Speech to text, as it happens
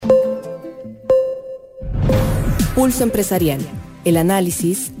Pulso Empresarial. El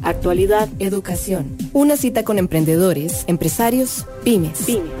análisis, actualidad, educación. Una cita con emprendedores, empresarios, pymes.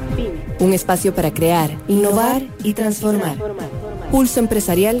 Un espacio para crear, innovar y transformar. Pulso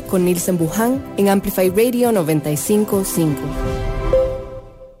Empresarial con Nilsen Buján en Amplify Radio 95.5.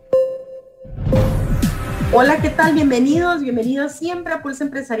 Hola, ¿qué tal? Bienvenidos siempre a Pulso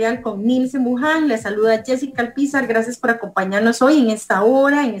Empresarial con Nilsen Buján. Les saluda Jessica Alpizar. Gracias por acompañarnos hoy en esta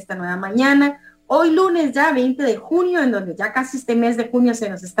hora, en esta nueva mañana. Hoy lunes ya 20 de junio, en donde ya casi este mes de junio se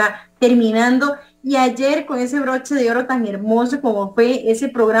nos está terminando. Y ayer con ese broche de oro tan hermoso como fue ese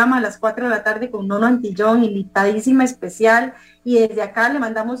programa a las 4 de la tarde con Nono Antillón, invitadísima especial. Y desde acá le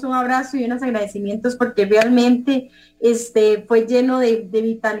mandamos un abrazo y unos agradecimientos porque realmente fue lleno de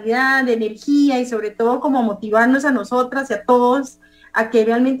vitalidad, de energía y sobre todo como motivarnos a nosotras y a todos a que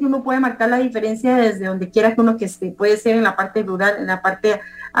realmente uno puede marcar la diferencia desde donde quiera que uno que esté. Puede ser en la parte rural, en la parte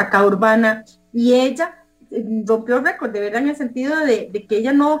acá urbana. Y ella rompió el récord, de verdad, en el sentido de que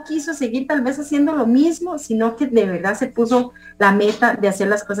ella no quiso seguir tal vez haciendo lo mismo, sino que de verdad se puso la meta de hacer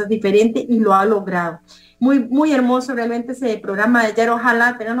las cosas diferentes y lo ha logrado. Muy, muy hermoso realmente ese programa de ayer.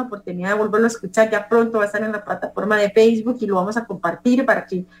 Ojalá tengan la oportunidad de volverlo a escuchar. Ya pronto va a estar en la plataforma de Facebook y lo vamos a compartir para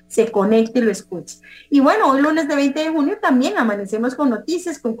que se conecte y lo escuche. Y bueno, hoy lunes de 20 de junio también amanecemos con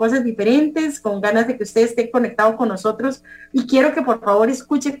noticias, con cosas diferentes, con ganas de que usted esté conectado con nosotros. Y quiero que por favor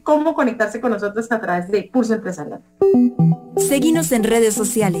escuche cómo conectarse con nosotros a través de Pulso Empresarial. Seguinos en redes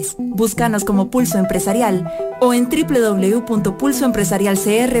sociales. Búscanos como Pulso Empresarial o en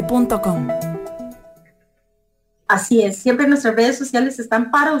www.pulsoempresarialcr.com. Así es, siempre nuestras redes sociales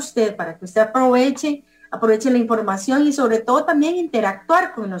están para usted, para que usted aproveche la información y sobre todo también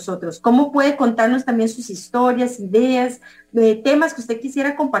interactuar con nosotros. Cómo puede contarnos también sus historias, ideas, temas que usted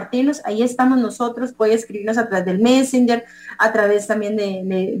quisiera compartirnos. Ahí estamos nosotros, puede escribirnos a través del Messenger, a través también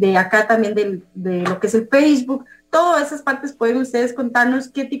de acá también de lo que es el Facebook. Todas esas partes pueden ustedes contarnos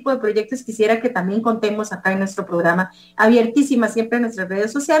qué tipo de proyectos quisiera que también contemos acá en nuestro programa. Abiertísima siempre en nuestras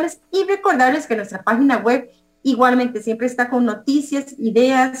redes sociales y recordarles que nuestra página web igualmente siempre está con noticias,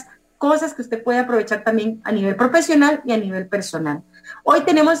 ideas, cosas que usted puede aprovechar también a nivel profesional y a nivel personal. Hoy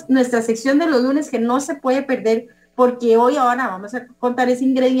tenemos nuestra sección de los lunes que no se puede perder porque ahora vamos a contar ese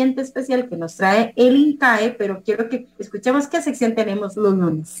ingrediente especial que nos trae el INCAE, pero quiero que escuchemos qué sección tenemos los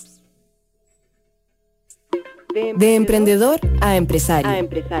lunes. De emprendedor a empresario.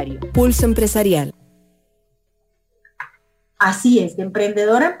 Pulso Empresarial. Así es, de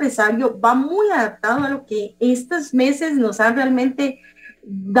emprendedor a empresario va muy adaptado a lo que estos meses nos han realmente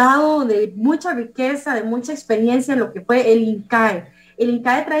dado de mucha riqueza, de mucha experiencia, lo que fue el INCAE. El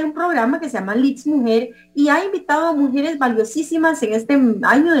INCAE trae un programa que se llama Leads Mujer y ha invitado a mujeres valiosísimas en este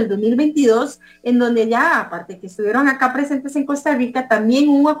año del 2022, en donde ya, aparte que estuvieron acá presentes en Costa Rica, también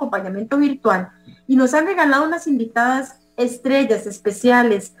hubo un acompañamiento virtual y nos han regalado unas invitadas estrellas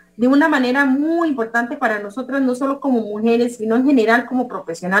especiales, de una manera muy importante para nosotros, no solo como mujeres, sino en general como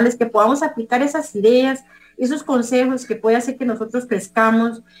profesionales, que podamos aplicar esas ideas, esos consejos que puede hacer que nosotros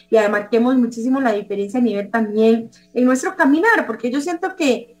crezcamos y marquemos muchísimo la diferencia a nivel también en nuestro caminar, porque yo siento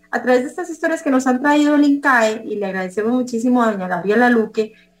que a través de estas historias que nos han traído el INCAE, y le agradecemos muchísimo a doña Gabriela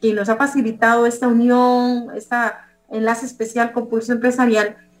Luque, que nos ha facilitado esta unión, este enlace especial con Pulso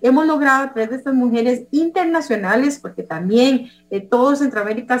Empresarial, hemos logrado a través de estas mujeres internacionales, porque también todo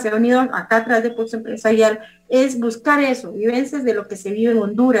Centroamérica se ha unido acá a través de Pulso Empresarial, es buscar eso, vivencias de lo que se vive en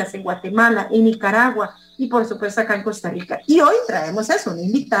Honduras, en Guatemala, en Nicaragua y por supuesto acá en Costa Rica. Y hoy traemos eso, una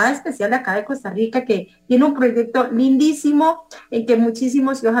invitada especial de acá de Costa Rica que tiene un proyecto lindísimo en que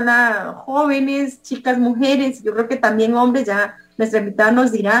muchísimos y ojalá jóvenes, chicas, mujeres, yo creo que también hombres, ya nuestra invitada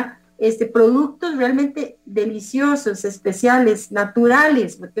nos dirá, productos realmente deliciosos, especiales,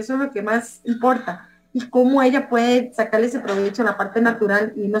 naturales, porque eso es lo que más importa, y cómo ella puede sacarle ese provecho a la parte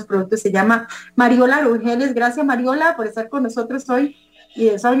natural y los productos. Se llama Mariola Urgellés. Gracias, Mariola, por estar con nosotros hoy, y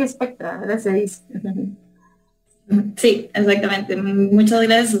de Soy Espectra, ¿verdad? Se dice. Sí, exactamente. Muchas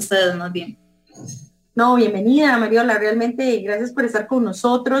gracias a ustedes, más bien. No, bienvenida, Mariola, realmente gracias por estar con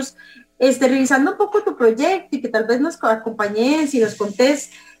nosotros. Revisando un poco tu proyecto y que tal vez nos acompañes y nos contés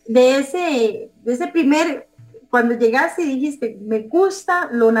de ese primer, cuando llegaste y dijiste, me gusta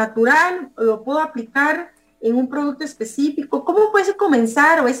lo natural, lo puedo aplicar en un producto específico. ¿Cómo puedes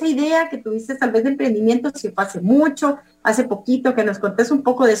comenzar, o esa idea que tuviste tal vez de emprendimiento, si fue hace mucho, hace poquito, que nos contés un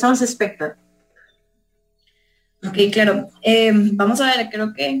poco de Sons Spectre? Ok, claro. Vamos a ver,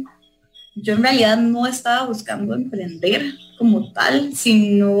 creo que yo en realidad no estaba buscando emprender como tal,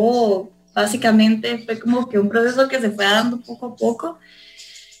 sino básicamente fue como que un proceso que se fue dando poco a poco.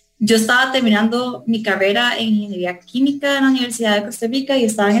 Yo estaba terminando mi carrera en ingeniería química en la Universidad de Costa Rica y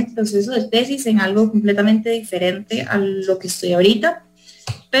estaba en el proceso de tesis en algo completamente diferente a lo que estoy ahorita.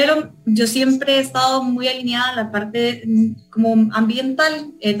 Pero yo siempre he estado muy alineada en la parte como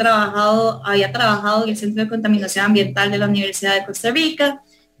ambiental. Había trabajado en el Centro de Contaminación Ambiental de la Universidad de Costa Rica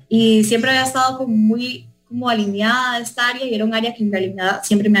y siempre había estado como muy como alineada a esta área y era un área que en realidad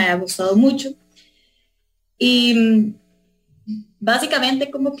siempre me había gustado mucho. Y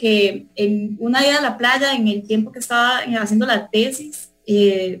básicamente como que en una ida a la playa, en el tiempo que estaba haciendo la tesis,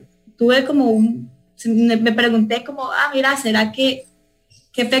 tuve como me pregunté como, mira, ¿será que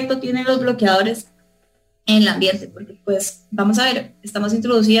qué efecto tienen los bloqueadores en el ambiente? Porque pues vamos a ver, estamos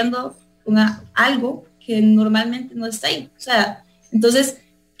introduciendo algo que normalmente no está ahí. O sea, entonces,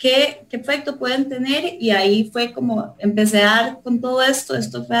 ¿qué efecto pueden tener? Y ahí fue como empecé a dar con todo esto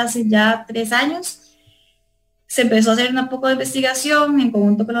fue hace ya 3 años. Se empezó a hacer un poco de investigación en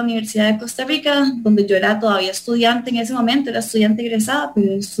conjunto con la Universidad de Costa Rica, donde yo era todavía estudiante en ese momento, era estudiante egresada,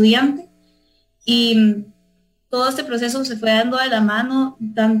 pero estudiante. Y todo este proceso se fue dando de la mano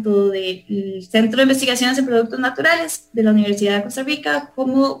tanto del Centro de Investigaciones en Productos Naturales de la Universidad de Costa Rica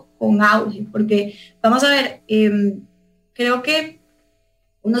como con Auge, porque vamos a ver, creo que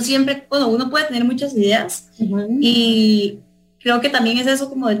uno puede tener muchas ideas y creo que también es eso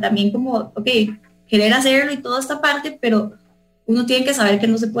como ok, querer hacerlo y toda esta parte, pero uno tiene que saber que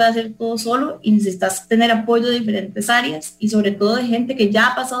no se puede hacer todo solo y necesitas tener apoyo de diferentes áreas y sobre todo de gente que ya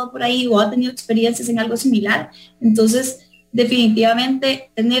ha pasado por ahí o ha tenido experiencias en algo similar. Entonces,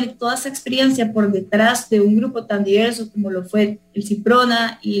 definitivamente, tener toda esa experiencia por detrás de un grupo tan diverso como lo fue el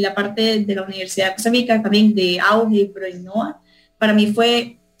CIPRONA y la parte de la Universidad de Costa Rica, también de Auge y ProInnova, para mí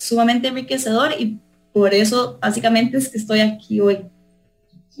fue sumamente enriquecedor y por eso básicamente es que estoy aquí hoy.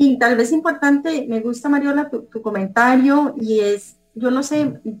 Y tal vez importante, me gusta, Mariola, tu comentario, y es, yo no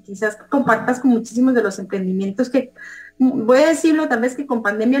sé, quizás compartas con muchísimos de los emprendimientos que, voy a decirlo, tal vez que con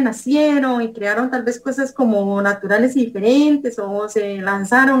pandemia nacieron y crearon tal vez cosas como naturales y diferentes, o se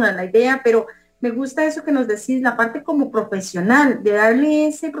lanzaron a la idea, pero me gusta eso que nos decís, la parte como profesional, de darle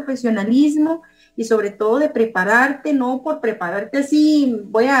ese profesionalismo y sobre todo de prepararte, no por prepararte así,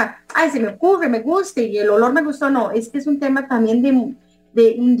 se me ocurre, me gusta y el olor me gustó, no, es que es un tema también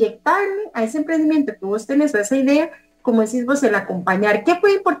de inyectarle a ese emprendimiento que vos tenés o a esa idea, como decís vos, el acompañar. ¿Qué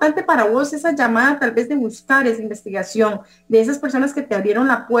fue importante para vos esa llamada tal vez de buscar esa investigación, de esas personas que te abrieron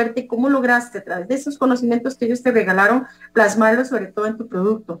la puerta y cómo lograste a través de esos conocimientos que ellos te regalaron plasmarlos sobre todo en tu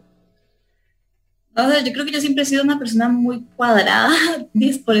producto? O sea, yo creo que yo siempre he sido una persona muy cuadrada,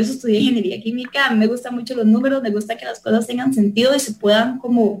 por eso estudié ingeniería química, me gustan mucho los números, me gusta que las cosas tengan sentido y se puedan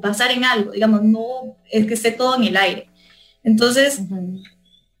como basar en algo, digamos, no es que esté todo en el aire. Entonces,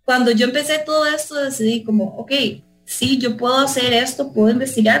 cuando yo empecé todo esto, decidí como, ok, sí, yo puedo hacer esto, puedo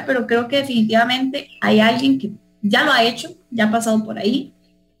investigar, pero creo que definitivamente hay alguien que ya lo ha hecho, ya ha pasado por ahí,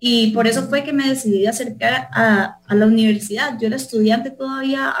 y por eso fue que me decidí acercar a la universidad. Yo era estudiante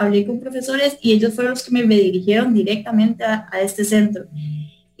todavía, hablé con profesores y ellos fueron los que me redirigieron directamente a este centro.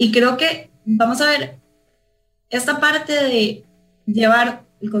 Y creo que, vamos a ver, esta parte de llevar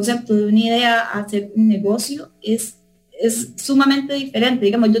el concepto de una idea a hacer un negocio es sumamente diferente.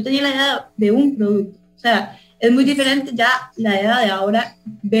 Digamos, yo tenía la idea de un producto, o sea, es muy diferente ya la idea de ahora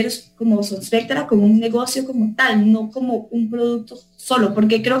ver como Sonspectra como un negocio como tal, no como un producto solo,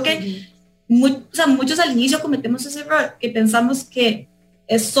 porque creo que muchos al inicio cometemos ese error, que pensamos que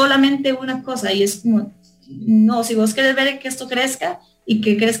es solamente una cosa y es como, no, si vos querés ver que esto crezca y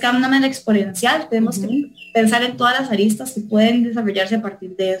que crezca de una manera exponencial, tenemos que pensar en todas las aristas que pueden desarrollarse a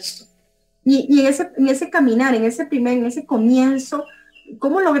partir de esto. Y en ese caminar, en ese comienzo,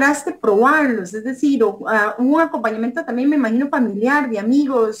 ¿cómo lograste probarlos? Es decir, un acompañamiento también, me imagino, familiar, de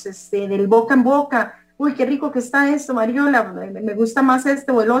amigos, del boca en boca. Uy, qué rico que está esto, Mariola, me gusta más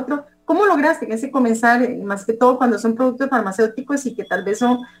este o el otro. ¿Cómo lograste en ese comenzar, más que todo cuando son productos farmacéuticos y que tal vez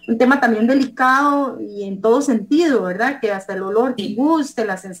son un tema también delicado y en todo sentido, ¿verdad? Que hasta el olor te guste,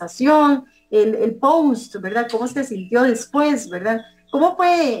 la sensación, el post, ¿verdad? ¿Cómo se sintió después, ¿verdad? ¿Cómo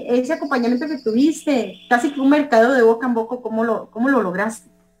fue ese acompañamiento que tuviste? Casi que un mercado de boca en boca, ¿cómo lo lograste?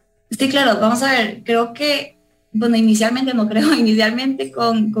 Sí, claro, vamos a ver, creo que, bueno, inicialmente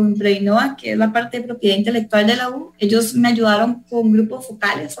con ProInnova, que es la parte de propiedad intelectual de la U, ellos me ayudaron con grupos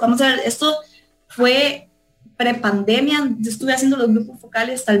focales. Vamos a ver, esto fue prepandemia, yo estuve haciendo los grupos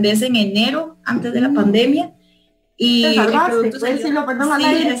focales tal vez en enero, antes de la pandemia, y el producto salió,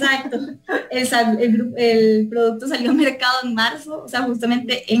 sí, exacto. El producto salió al mercado en marzo, o sea,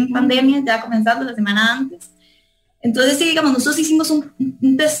 justamente en pandemia, ya comenzando la semana antes. Entonces, sí, digamos, nosotros hicimos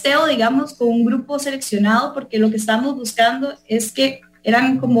un testeo, digamos, con un grupo seleccionado, porque lo que estamos buscando es que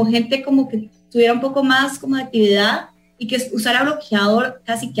eran como gente como que tuviera un poco más como de actividad y que usara bloqueador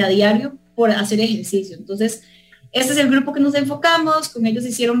casi que a diario por hacer ejercicio. Entonces, este es el grupo que nos enfocamos, con ellos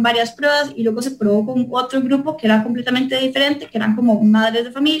hicieron varias pruebas y luego se probó con otro grupo que era completamente diferente, que eran como madres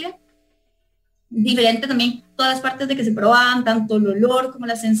de familia. Diferente también todas las partes de que se probaban, tanto el olor como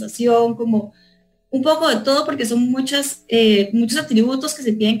la sensación, como un poco de todo, porque son muchos atributos que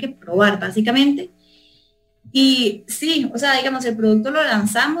se tienen que probar básicamente. Y sí, o sea, digamos, el producto lo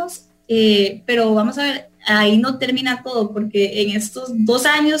lanzamos, pero vamos a ver, ahí no termina todo, porque en estos 2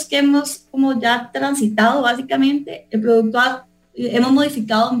 años que hemos como ya transitado básicamente, el producto hemos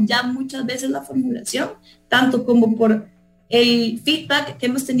modificado ya muchas veces la formulación, tanto como por el feedback que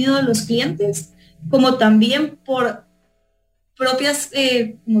hemos tenido de los clientes, como también por propias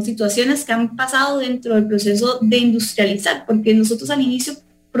como situaciones que han pasado dentro del proceso de industrializar, porque nosotros al inicio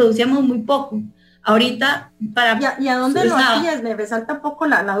producíamos muy poco. Ahorita, ¿Y a dónde lo hacías? Me resalta un poco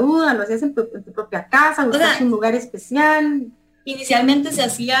la duda. ¿Lo hacías en tu propia casa? ¿Buscaste un lugar especial? Inicialmente se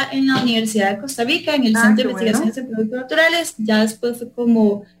hacía en la Universidad de Costa Rica, en el Centro de Investigaciones de Productos Naturales. Ya después fue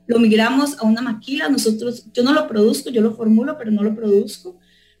como lo migramos a una maquila. Yo no lo produzco, yo lo formulo, pero no lo produzco,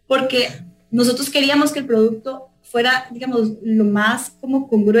 porque nosotros queríamos que el producto fuera, digamos, lo más como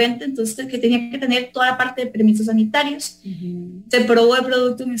congruente, entonces que tenía que tener toda la parte de permisos sanitarios. Se probó el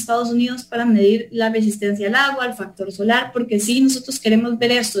producto en Estados Unidos para medir la resistencia al agua, al factor solar, porque sí, nosotros queremos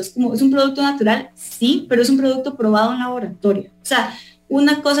ver esto, es un producto natural, sí, pero es un producto probado en laboratorio. O sea,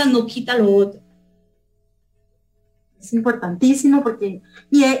 una cosa no quita lo otro. Es importantísimo porque,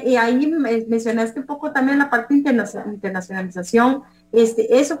 y ahí mencionaste un poco también la parte internacionalización.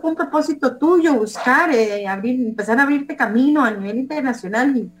 Eso fue un propósito tuyo, buscar, empezar a abrirte camino a nivel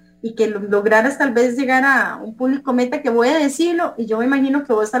internacional y que lograras tal vez llegar a un público meta, que voy a decirlo, y yo me imagino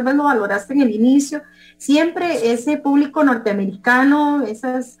que vos tal vez lo valoraste en el inicio, siempre ese público norteamericano,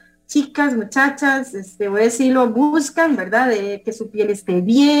 esas chicas, muchachas, voy a decirlo, buscan, ¿verdad? De que su piel esté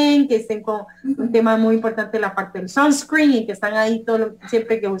bien, que estén con un tema muy importante, la parte del sunscreen, y que están ahí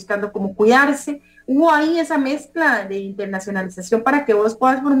siempre que buscando cómo cuidarse. Hubo ahí esa mezcla de internacionalización para que vos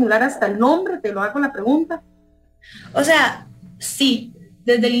puedas formular hasta el nombre, te lo hago la pregunta. O sea, sí,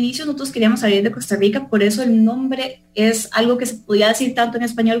 desde el inicio nosotros queríamos salir de Costa Rica, por eso el nombre es algo que se podía decir tanto en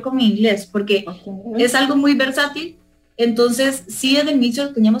español como en inglés, porque es algo muy versátil. Entonces, sí, desde el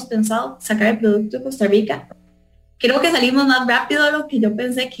inicio teníamos pensado sacar el producto de Costa Rica. Creo que salimos más rápido de lo que yo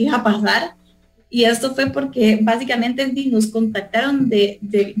pensé que iba a pasar. Y esto fue porque básicamente nos contactaron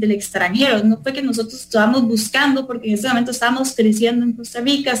del extranjero. No fue que nosotros estábamos buscando, porque en ese momento estábamos creciendo en Costa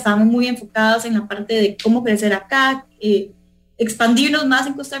Rica, estábamos muy enfocados en la parte de cómo crecer acá, expandirnos más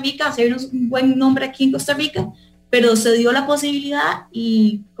en Costa Rica, hacernos un buen nombre aquí en Costa Rica. Pero se dio la posibilidad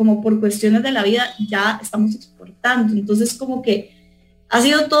y como por cuestiones de la vida ya estamos exportando. Entonces como que ha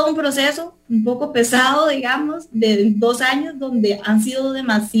sido todo un proceso un poco pesado, digamos, de 2 años donde han sido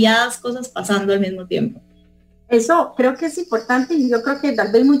demasiadas cosas pasando al mismo tiempo. Eso creo que es importante y yo creo que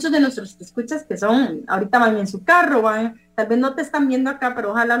tal vez muchos de nuestros escuchas que son, ahorita van en su carro, tal vez no te están viendo acá,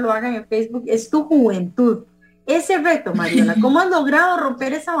 pero ojalá lo hagan en Facebook, es tu juventud. Ese reto, Mariola, ¿cómo has logrado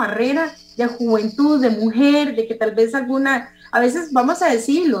romper esa barrera de juventud, de mujer, de que tal vez a veces vamos a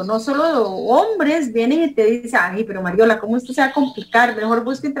decirlo, no solo hombres vienen y te dicen, ay, pero Mariola, ¿cómo esto se va a complicar? Mejor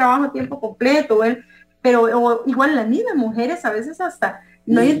busque trabajo a tiempo completo, pero igual las mismas mujeres a veces hasta,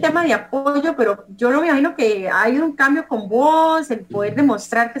 no hay un tema de apoyo, pero yo lo imagino que hay un cambio con vos, el poder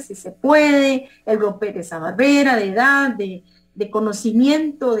demostrar que sí se puede, el romper esa barrera de edad, de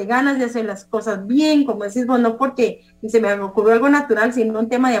conocimiento, de ganas de hacer las cosas bien, como decís, bueno, no porque se me ocurrió algo natural, sino un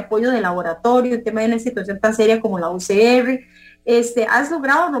tema de apoyo de laboratorio, un tema de una situación tan seria como la UCR. ¿Has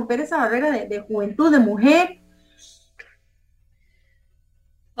logrado romper esa barrera de juventud, de mujer?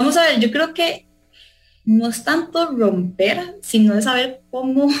 Vamos a ver, yo creo que no es tanto romper, sino de saber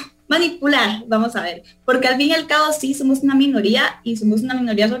cómo manipular, vamos a ver, porque al fin y al cabo sí somos una minoría y somos una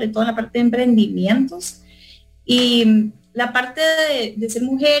minoría sobre todo en la parte de emprendimientos y la parte de ser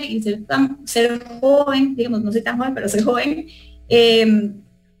mujer y ser joven, digamos, no soy tan joven, pero ser joven,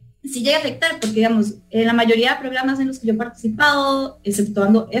 sí llega a afectar, porque digamos, en la mayoría de programas en los que yo he participado,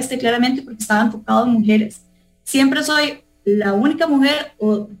 exceptuando claramente porque estaba enfocado en mujeres, siempre soy la única mujer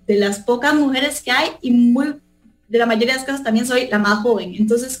o de las pocas mujeres que hay y de la mayoría de las casos también soy la más joven,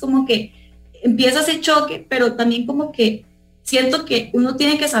 entonces como que empieza ese choque, pero también como que siento que uno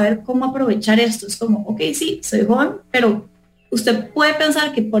tiene que saber cómo aprovechar esto. Es como, ok, sí, soy joven, pero usted puede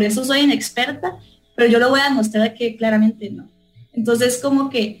pensar que por eso soy inexperta, pero yo lo voy a demostrar que claramente no. Entonces, como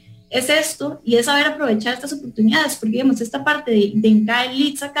que es esto y es saber aprovechar estas oportunidades, porque digamos, esta parte de INCAE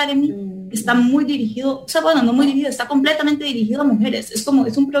Leads Academy está muy dirigido, o sea, bueno, no muy dirigido, está completamente dirigido a mujeres. Es como,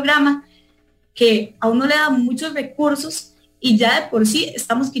 es un programa que a uno le da muchos recursos y ya de por sí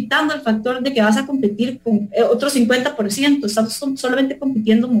estamos quitando el factor de que vas a competir con otro 50%, estamos solamente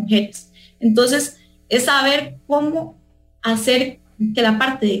compitiendo mujeres. Entonces, es saber cómo hacer que la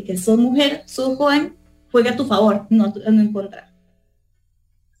parte de que sos mujer, sos joven, juegue a tu favor, no en contra.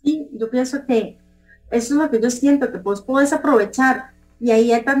 Sí, yo pienso que eso es lo que yo siento, que vos podés aprovechar. Y ahí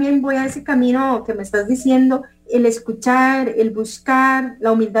ya también voy a ese camino que me estás diciendo, el escuchar, el buscar,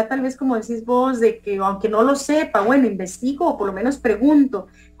 la humildad tal vez como decís vos, de que aunque no lo sepa, bueno, investigo o por lo menos pregunto.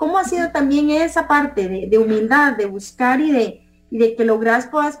 ¿Cómo ha sido también esa parte de humildad, de buscar y de que lográs,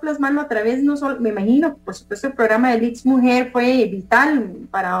 puedas plasmarlo a través, no solo, me imagino, por supuesto el programa de Leeds Mujer fue vital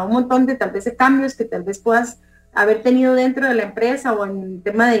para un montón de tal vez de cambios que tal vez puedas haber tenido dentro de la empresa o en el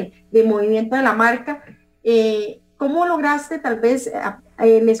tema de movimiento de la marca. ¿Cómo lograste tal vez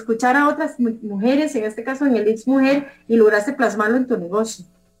el escuchar a otras mujeres, en este caso en el Leeds Mujer, y lograste plasmarlo en tu negocio?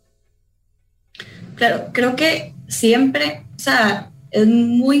 Claro, creo que siempre, o sea, es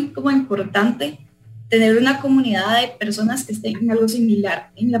muy como importante tener una comunidad de personas que estén en algo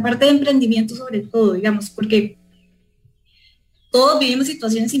similar, en la parte de emprendimiento sobre todo, digamos, porque todos vivimos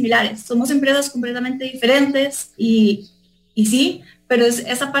situaciones similares, somos empresas completamente diferentes y sí, pero es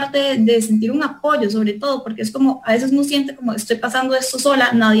esa parte de sentir un apoyo sobre todo, porque es como, a veces uno siente como estoy pasando esto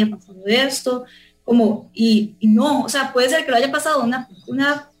sola, nadie ha pasado esto, como, y no, o sea, puede ser que lo haya pasado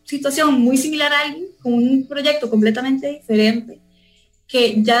una situación muy similar a alguien con un proyecto completamente diferente,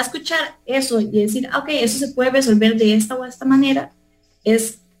 que ya escuchar eso y decir, ok, eso se puede resolver de esta o esta manera,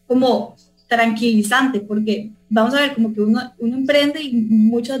 es como tranquilizante, porque vamos a ver, como que uno emprende y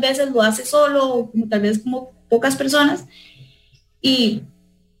muchas veces lo hace solo, o como tal vez como pocas personas, y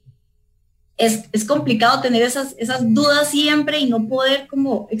es complicado tener esas dudas siempre y no poder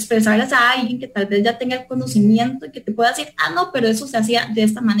como expresarlas a alguien que tal vez ya tenga el conocimiento y que te pueda decir, ah, no, pero eso se hacía de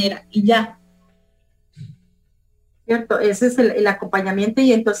esta manera y ya. Cierto, ese es el acompañamiento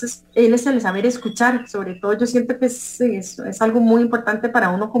y entonces él es el saber escuchar, sobre todo yo siento que es algo muy importante para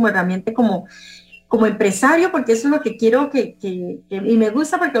uno como herramienta, como empresario, porque eso es lo que quiero y me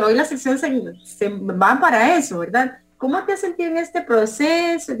gusta porque hoy la sección se va para eso, ¿verdad? ¿Cómo te has sentido en este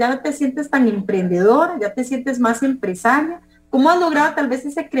proceso? ¿Ya no te sientes tan emprendedora? ¿Ya te sientes más empresaria? ¿Cómo has logrado tal vez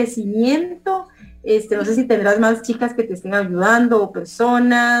ese crecimiento? No sé si tendrás más chicas que te estén ayudando o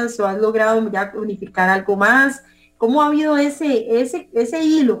personas, o has logrado ya unificar algo más. ¿Cómo ha habido ese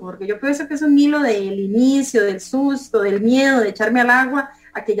hilo? Porque yo pienso que es un hilo del inicio, del susto, del miedo, de echarme al agua,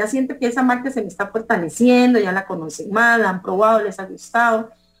 a que ya siento que esa marca se me está fortaleciendo, ya la conocen más, la han probado, les ha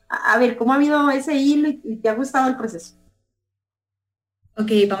gustado. A ver, ¿cómo ha habido ese hilo y te ha gustado el proceso? Ok,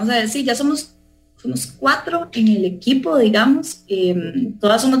 vamos a ver, sí, ya somos 4 en el equipo, digamos,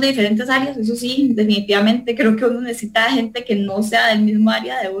 todas somos de diferentes áreas, eso sí, definitivamente creo que uno necesita gente que no sea del mismo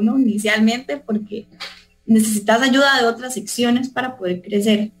área de uno inicialmente, porque necesitas ayuda de otras secciones para poder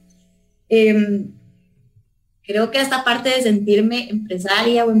crecer. Creo que esta parte de sentirme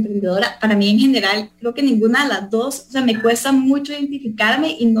empresaria o emprendedora, para mí en general, creo que ninguna de las dos, o sea, me cuesta mucho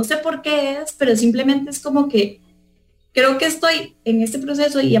identificarme y no sé por qué es, pero simplemente es como que creo que estoy en este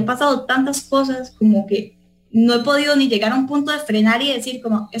proceso y han pasado tantas cosas como que no he podido ni llegar a un punto de frenar y decir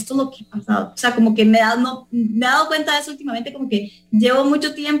como esto es lo que ha pasado. O sea, como que me he dado cuenta de eso últimamente, como que llevo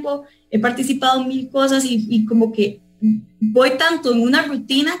mucho tiempo, he participado en mil cosas y como que voy tanto en una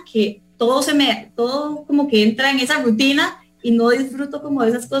rutina que todo como que entra en esa rutina y no disfruto como de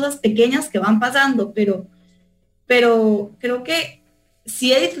esas cosas pequeñas que van pasando, pero creo que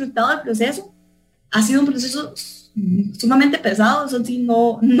sí he disfrutado del proceso. Ha sido un proceso sumamente pesado, eso sí,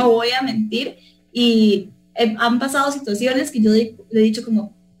 no voy a mentir, y han pasado situaciones que yo le he dicho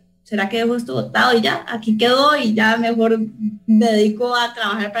como, ¿será que dejo esto botado y ya? Aquí quedó y ya mejor me dedico a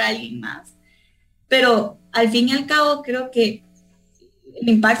trabajar para alguien más. Pero al fin y al cabo creo que el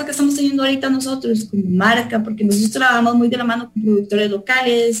impacto que estamos teniendo ahorita nosotros como marca, porque nosotros trabajamos muy de la mano con productores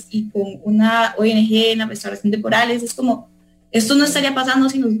locales y con una ONG en la restauración de corales, es como, esto no estaría pasando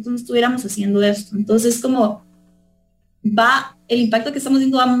si nosotros no estuviéramos haciendo esto. Entonces, como el impacto que estamos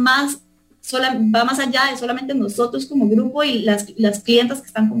haciendo va más allá de solamente nosotros como grupo y las clientas que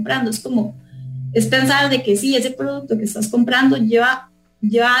están comprando. Es pensar de que sí, ese producto que estás comprando lleva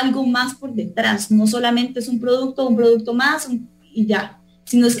algo más por detrás, no solamente es un producto más y ya,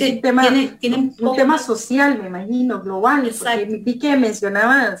 sino es que tiene un tema social, me imagino, global. Exacto. Porque vi que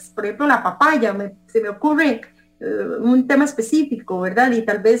mencionabas, por ejemplo, la papaya, se me ocurre un tema específico, ¿verdad? Y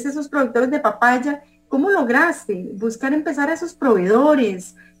tal vez esos productores de papaya, ¿cómo lograste buscar empezar a esos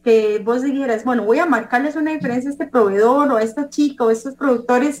proveedores? que vos dijeras, bueno, voy a marcarles una diferencia a este proveedor o a esta chica o a estos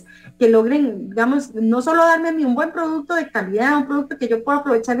productores que logren, digamos, no solo darme a mí un buen producto de calidad, un producto que yo pueda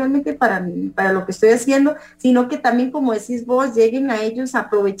aprovechar realmente para lo que estoy haciendo, sino que también, como decís vos, lleguen a ellos a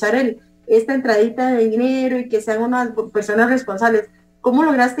aprovechar esta entradita de dinero y que sean unas personas responsables? ¿Cómo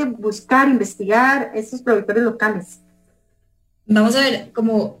lograste buscar, investigar estos productores locales? Vamos a ver,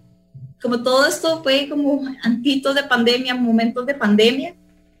 como todo esto fue como antitos de pandemia, momentos de pandemia,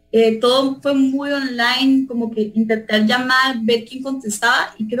 todo fue muy online, como que intentar llamar, ver quién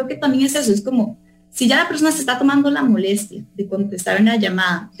contestaba, y creo que también es eso, es como, si ya la persona se está tomando la molestia de contestar una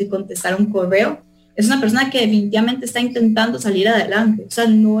llamada, de contestar un correo, es una persona que definitivamente está intentando salir adelante, o sea,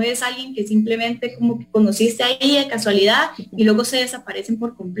 no es alguien que simplemente como que conociste ahí de casualidad y luego se desaparecen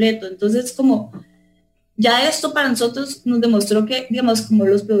por completo. Entonces, como ya esto para nosotros nos demostró que, digamos, como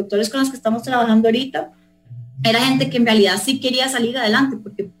los productores con los que estamos trabajando ahorita, era gente que en realidad sí quería salir adelante,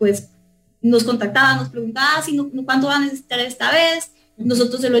 porque pues nos contactaban, nos preguntaban si cuánto van a necesitar esta vez,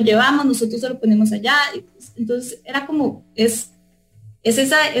 nosotros se lo llevamos, nosotros se lo ponemos allá, y pues, entonces era como, es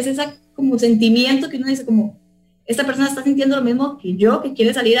esa como sentimiento que uno dice como, esta persona está sintiendo lo mismo que yo, que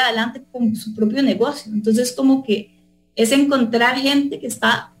quiere salir adelante con su propio negocio. Entonces como que es encontrar gente que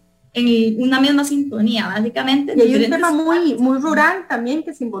está en una misma sintonía, básicamente. Y hay un tema muy rural también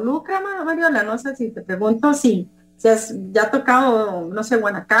que se involucra, Mariola, no sé si te pregunto si has ya tocado, no sé,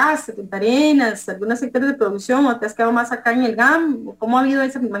 Guanacaste, Punta Arenas, algunos sectores de producción, o te has quedado más acá en el GAM, ¿cómo ha habido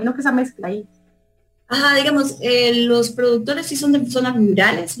esa? Me imagino que esa mezcla ahí. Ajá, digamos, los productores sí son de zonas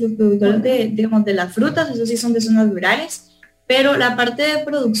rurales, los productores digamos, de las frutas, esos sí son de zonas rurales, pero la parte de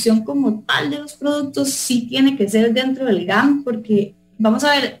producción como tal de los productos sí tiene que ser dentro del GAM, porque vamos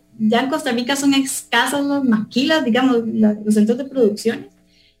a ver, ya en Costa Rica son escasas las maquilas, digamos, los centros de producción,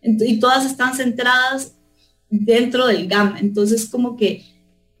 y todas están centradas dentro del GAM. Entonces, como que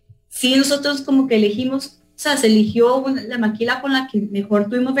sí, nosotros como que elegimos, o sea, se eligió la maquila con la que mejor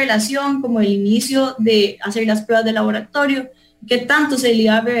tuvimos relación, como el inicio de hacer las pruebas de laboratorio, que tanto se le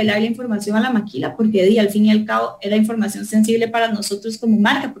iba a revelar la información a la maquila, porque al fin y al cabo era información sensible para nosotros como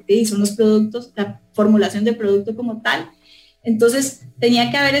marca, porque son los productos, la formulación del producto como tal. Entonces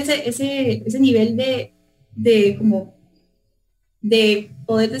tenía que haber ese nivel de como de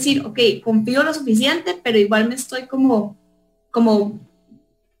poder decir, ok, confío lo suficiente, pero igual me estoy como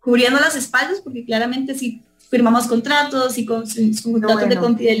cubriendo las espaldas, porque claramente sí firmamos contratos y con contratos de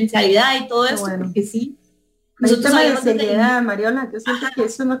confidencialidad y todo eso, porque sí. Nosotros hay un tema de seriedad, Mariola, yo siento que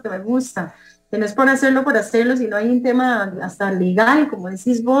eso es lo que me gusta, que no es por hacerlo, sino hay un tema hasta legal, como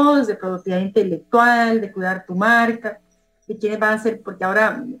decís vos, de propiedad intelectual, de cuidar tu marca, de quiénes van a ser, porque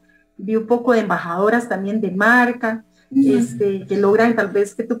ahora vi un poco de embajadoras también de marca, que logran tal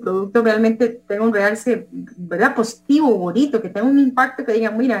vez que tu producto realmente tenga un realce, ¿verdad?, positivo, bonito, que tenga un impacto, que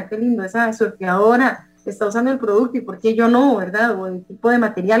digan, mira, qué lindo, esa surfeadora está usando el producto y por qué yo no, ¿verdad?, o el tipo de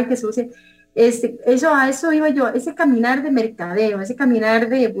material que se use. A eso iba yo, ese caminar de mercadeo, ese caminar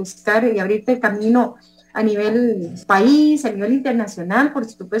de buscar y abrirte el camino a nivel país, a nivel internacional, por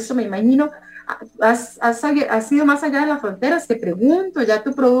supuesto, me imagino, has ido más allá de las fronteras, te pregunto, ya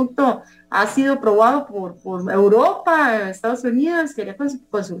tu producto ha sido probado por Europa, Estados Unidos, quería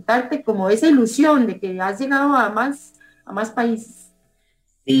consultarte como esa ilusión de que has llegado a más países.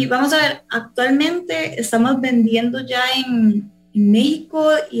 Sí, vamos a ver, actualmente estamos vendiendo ya en México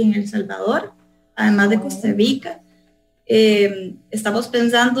y en El Salvador, además de Costa Rica. Estamos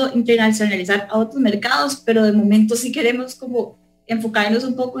pensando internacionalizar a otros mercados, pero de momento sí queremos como enfocarnos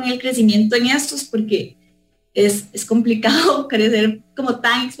un poco en el crecimiento en estos, porque es complicado crecer como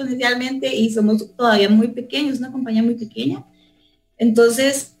tan exponencialmente y somos todavía muy pequeños, una compañía muy pequeña.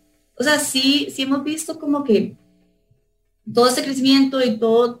 Entonces, o sea, sí hemos visto como que todo este crecimiento y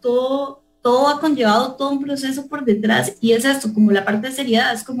todo ha conllevado todo un proceso por detrás, y es esto, como la parte de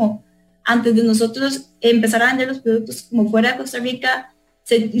seriedad, es como antes de nosotros empezar a vender los productos como fuera de Costa Rica,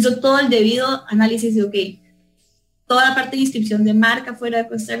 se hizo todo el debido análisis de, ok, toda la parte de inscripción de marca fuera de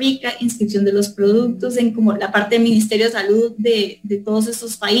Costa Rica, inscripción de los productos en como la parte del Ministerio de Salud de todos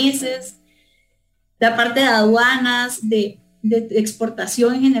estos países, la parte de aduanas, de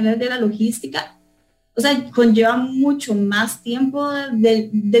exportación en general, de la logística. O sea, conlleva mucho más tiempo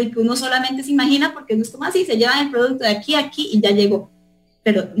del que uno solamente se imagina, porque no es como así, se llevan el producto de aquí a aquí y ya llegó.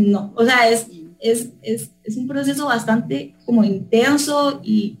 Pero no, o sea, es un proceso bastante como intenso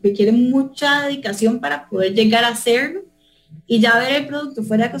y requiere mucha dedicación para poder llegar a hacerlo. Y ya ver el producto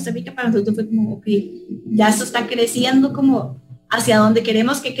fuera de Costa Rica para nosotros fue como, ok, ya esto está creciendo como hacia donde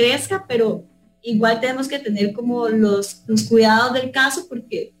queremos que crezca, pero igual tenemos que tener como los cuidados del caso,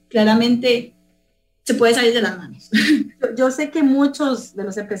 porque claramente se puede salir de las manos. Yo sé que muchos de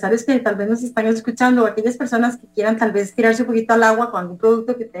los empresarios que tal vez nos están escuchando, o aquellas personas que quieran tal vez tirarse un poquito al agua con algún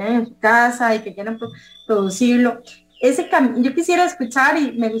producto que tengan en su casa y que quieran producirlo, yo quisiera escuchar,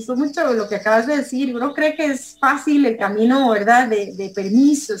 y me gustó mucho lo que acabas de decir. Uno cree que es fácil el camino, ¿verdad?, de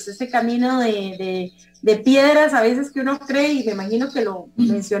permisos, ese camino de piedras a veces que uno cree, y me imagino que lo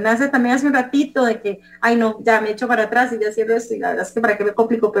mencionaste también hace un ratito, de que, ay no, ya me echo para atrás y ya cierro esto, y la verdad es que para qué me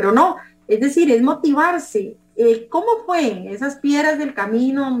complico, pero no, es decir, es motivarse. ¿Cómo fue esas piedras del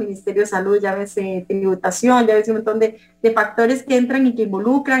camino? Ministerio de Salud, ya ves, tributación, ya ves un montón de factores que entran y que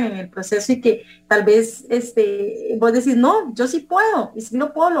involucran en el proceso, y que tal vez vos decís, no, yo sí puedo, y sí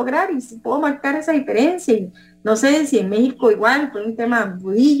lo puedo lograr, y sí puedo marcar esa diferencia. Y no sé si en México igual fue un tema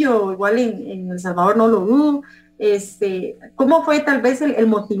budillo, o igual en El Salvador, no lo dudo. ¿Cómo fue tal vez el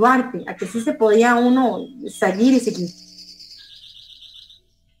motivarte a que sí se podía uno seguir y seguir?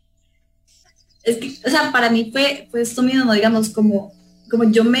 Es que, o sea, para mí fue esto mismo, digamos, como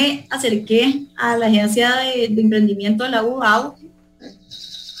yo me acerqué a la agencia de emprendimiento de la UAU,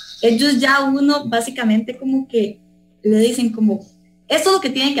 ellos ya uno básicamente como que le dicen como, esto es lo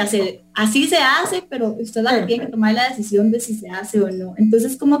que tienen que hacer, así se hace, pero usted es la que tiene que tomar la decisión de si se hace o no.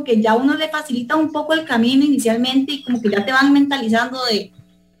 Entonces como que ya uno le facilita un poco el camino inicialmente, y como que ya te van mentalizando de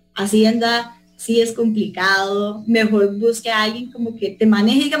Hacienda, sí es complicado, mejor busque a alguien como que te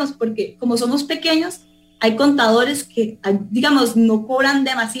maneje, digamos, porque como somos pequeños, hay contadores que, digamos, no cobran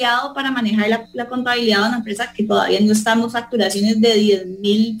demasiado para manejar la contabilidad de una empresa que todavía no estamos facturaciones de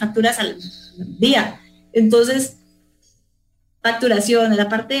 10,000 facturas al día. Entonces, facturación, la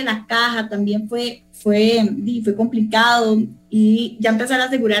parte de la caja también fue complicado, y ya empezar a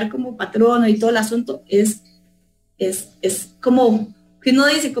asegurar como patrono y todo el asunto es como que uno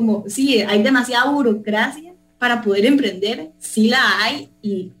dice como, sí, hay demasiada burocracia para poder emprender, sí la hay,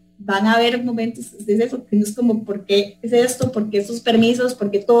 y van a haber momentos de eso, que no es como, ¿por qué es esto? ¿Por qué estos permisos?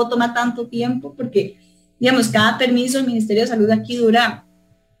 ¿Por qué todo toma tanto tiempo? Porque, digamos, cada permiso del Ministerio de Salud aquí dura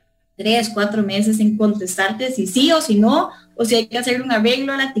 3-4 meses en contestarte si sí o si no, o si hay que hacer un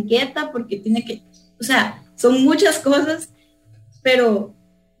arreglo a la etiqueta, porque tiene que, o sea, son muchas cosas, pero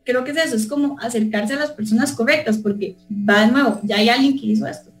creo que es eso, es como acercarse a las personas correctas, porque va de nuevo, ya hay alguien que hizo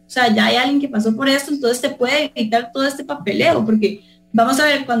esto, o sea, ya hay alguien que pasó por esto, entonces te puede evitar todo este papeleo, porque vamos a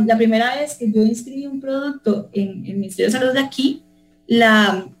ver, cuando la primera vez que yo inscribí un producto en el Ministerio de Salud de aquí,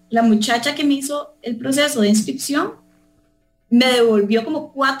 la muchacha que me hizo el proceso de inscripción me devolvió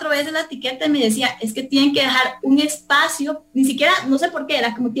como 4 veces la etiqueta y me decía, es que tienen que dejar un espacio, ni siquiera, no sé por qué,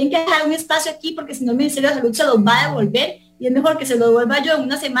 era como tienen que dejar un espacio aquí, porque si no el Ministerio de Salud se los va a devolver, y es mejor que se lo devuelva yo en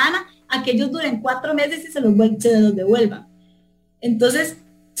una semana a que ellos duren 4 meses y se los devuelvan. Entonces,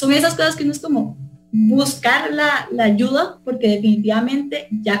 son esas cosas que uno es como buscar la ayuda, porque definitivamente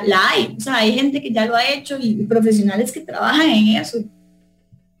ya la hay. O sea, hay gente que ya lo ha hecho y profesionales que trabajan en eso.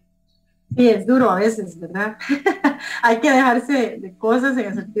 Sí, es duro a veces, ¿verdad? Hay que dejarse de cosas en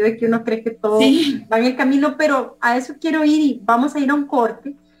el sentido de que uno cree que todo va en el camino, pero a eso quiero ir, y vamos a ir a un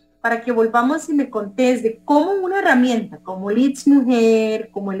corte para que volvamos y me contés de cómo una herramienta como Leads Mujer,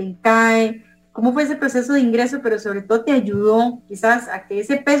 como el INCAE, cómo fue ese proceso de ingreso, pero sobre todo te ayudó quizás a que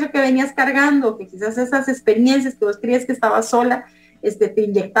ese peso que venías cargando, que quizás esas experiencias que vos creías que estabas sola, te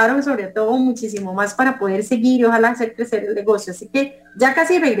inyectaron sobre todo muchísimo más para poder seguir y ojalá hacer crecer el negocio. Así que ya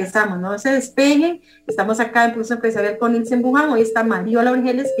casi regresamos, no se despeguen. Estamos acá en Pulso Empresarial con Ilse Buján. Hoy está Mariola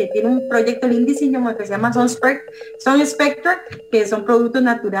Urgellés, que tiene un proyecto lindísimo que se llama Sun Spectra, que son productos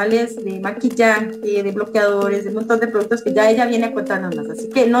naturales de maquillaje, de bloqueadores, de un montón de productos que ya ella viene a contarnos más. Así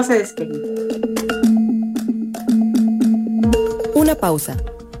que no se despeguen. Una pausa.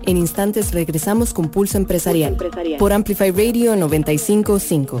 En instantes regresamos con Pulso Empresarial por Amplify Radio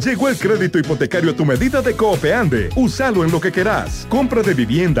 95.5. Llegó el crédito hipotecario a tu medida de Coopeande. Úsalo en lo que querás. Compra de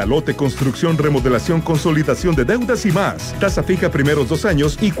vivienda, lote, construcción, remodelación, consolidación de deudas y más. Tasa fija primeros 2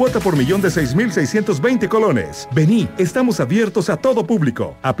 años y cuota por millón de 6,620 colones. Vení, estamos abiertos a todo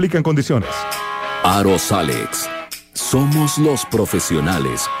público. Aplican condiciones. Aros Alex. Somos los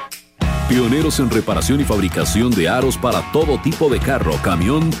profesionales. Pioneros en reparación y fabricación de aros para todo tipo de carro,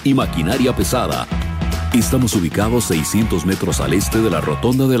 camión y maquinaria pesada. Estamos ubicados 600 metros al este de la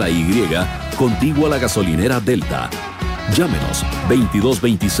rotonda de la Y, contigua a la gasolinera Delta. Llámenos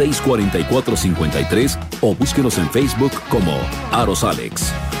 2226-4453 o búsquenos en Facebook como Aros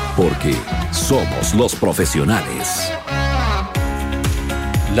Alex, porque somos los profesionales.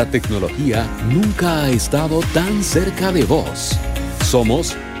 La tecnología nunca ha estado tan cerca de vos.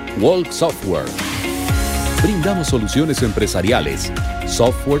 Somos Walk Software. Brindamos soluciones empresariales,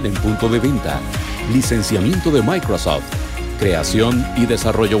 software en punto de venta, licenciamiento de Microsoft, creación y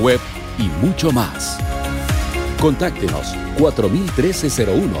desarrollo web y mucho más. Contáctenos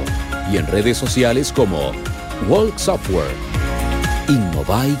 401301 y en redes sociales como Walk Software.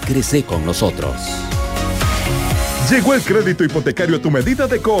 Innova y crece con nosotros. Llegó el crédito hipotecario a tu medida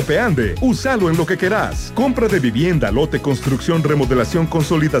de Coopeande. Úsalo en lo que querás. Compra de vivienda, lote, construcción, remodelación,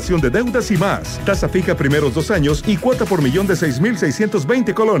 consolidación de deudas y más. Tasa fija primeros 2 años y cuota por millón de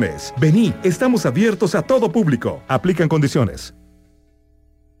 6.620 colones. Vení, estamos abiertos a todo público. Aplican condiciones.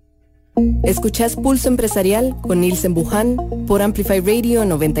 Escuchás Pulso Empresarial con Nielsen Buján por Amplify Radio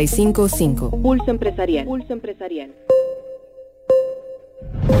 95.5. Pulso Empresarial. Pulso Empresarial.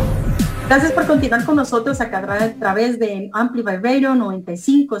 Gracias por continuar con nosotros acá a través de Amplify Radio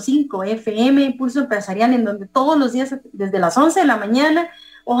 95.5 FM, Pulso Empresarial, en donde todos los días desde las 11 de la mañana,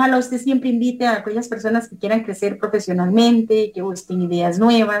 ojalá usted siempre invite a aquellas personas que quieran crecer profesionalmente, que busquen ideas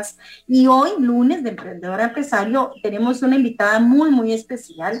nuevas. Y hoy, lunes de Emprendedora Empresario, tenemos una invitada muy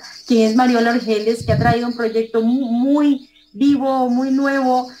especial, que es Mariola Urgellés, que ha traído un proyecto muy vivo, muy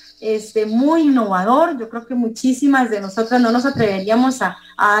nuevo, muy innovador. Yo creo que muchísimas de nosotras no nos atreveríamos a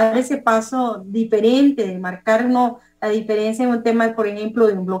dar ese paso diferente, de marcarnos la diferencia en un tema, por ejemplo,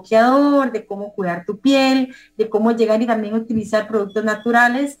 de un bloqueador, de cómo cuidar tu piel, de cómo llegar y también utilizar productos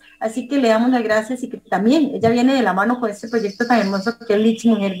naturales. Así que le damos las gracias y que también ella viene de la mano con este proyecto tan hermoso que es Lich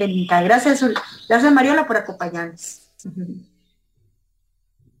Mujer del Inca. Gracias Mariola por acompañarnos.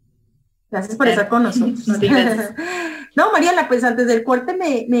 Gracias por estar con nosotros. No, Mariela, pues antes del corte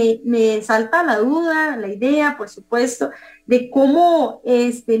me salta la duda, la idea, por supuesto, de cómo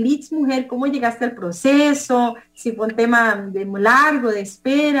Lich Mujer, cómo llegaste al proceso, si fue un tema de muy largo, de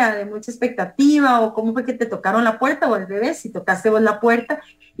espera, de mucha expectativa, o cómo fue que te tocaron la puerta, o al revés, si tocaste vos la puerta,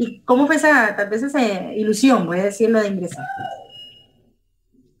 y cómo fue tal vez esa ilusión, voy a decirlo, de ingresar.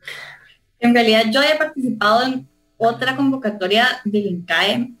 En realidad yo he participado en otra convocatoria del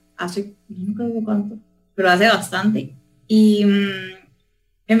INCAE hace, no creo cuánto, pero hace bastante. Y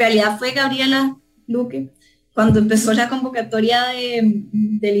en realidad fue Gabriela Luque, cuando empezó la convocatoria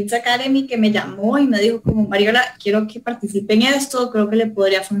de Leeds Academy, que me llamó y me dijo como, Mariola, quiero que participe en esto, creo que le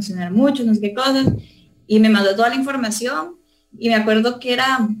podría funcionar mucho, no sé qué cosas. Y me mandó toda la información y me acuerdo que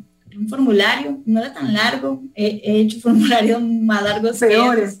era un formulario, no era tan largo, he hecho formularios más largos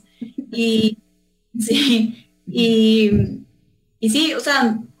peores. Y sí, y sí, o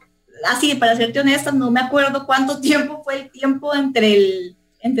sea, así, para serte honesta, no me acuerdo cuánto tiempo fue el tiempo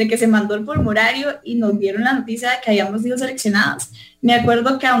entre que se mandó el formulario y nos dieron la noticia de que habíamos sido seleccionados. Me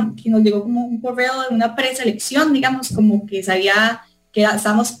acuerdo que nos llegó como un correo de una preselección, digamos, como que sabía que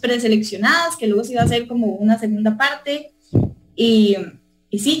estábamos preseleccionadas, que luego se iba a hacer como una segunda parte. Y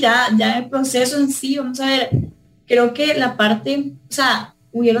sí, ya el proceso en sí, vamos a ver, creo que la parte, o sea,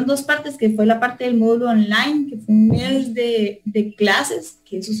 hubieron 2 partes, que fue la parte del módulo online, que fue un mes de clases,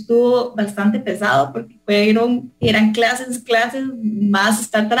 que eso estuvo bastante pesado, porque eran clases, más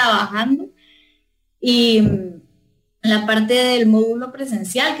estar trabajando. Y la parte del módulo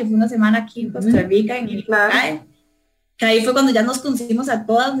presencial, que fue una semana aquí en Costa Rica, en el CAE, que ahí fue cuando ya nos conocimos a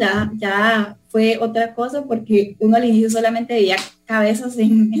todas, ya fue otra cosa, porque uno al inicio solamente veía cabezas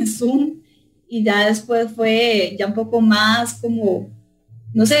en Zoom, y ya después fue ya un poco más como,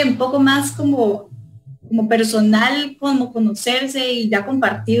 no sé, un poco más como personal, como conocerse y ya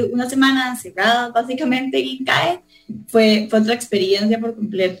compartir una semana encerrada básicamente en CAE, fue otra experiencia por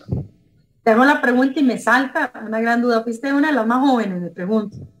completo. Te hago la pregunta y me salta una gran duda. ¿Fuiste una de las más jóvenes, me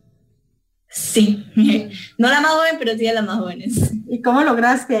pregunto? Sí, no la más joven, pero sí de las más jóvenes. ¿Y cómo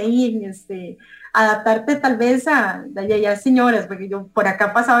lograste ahí adaptarte tal vez a ya señoras? Porque yo por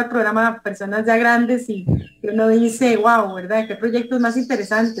acá pasaba el programa a personas ya grandes y uno dice, wow, ¿verdad? ¿Qué proyectos más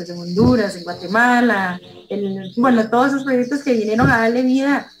interesantes? En Honduras, en Guatemala, todos esos proyectos que vinieron a darle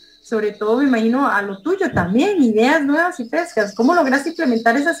vida, sobre todo me imagino a lo tuyo también, ideas nuevas y frescas. ¿Cómo lograste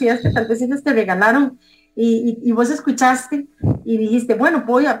implementar esas ideas que tal vez ellos te regalaron y vos escuchaste y dijiste, bueno,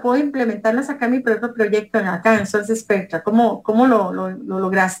 puedo implementarlas acá en mi propio proyecto, acá en Source Spectra? ¿Cómo lo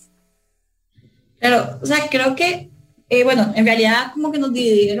lograste? Pero, o sea, creo que, en realidad como que nos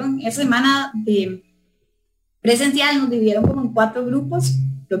dividieron esa semana de presencial, nos dividieron como en 4 grupos,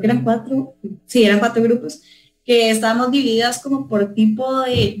 creo que eran 4 grupos, que estábamos divididas como por tipo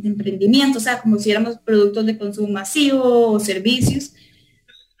de emprendimiento, o sea, como si éramos productos de consumo masivo o servicios.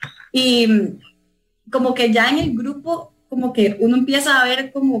 Y como que ya en el grupo, como que uno empieza a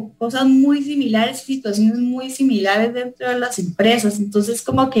ver como cosas muy similares, situaciones muy similares dentro de las empresas. Entonces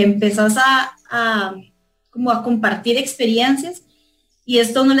como que empezás a compartir experiencias y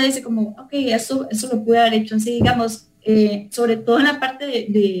esto uno le dice como, ok, eso lo pude haber hecho así, digamos, sobre todo en la parte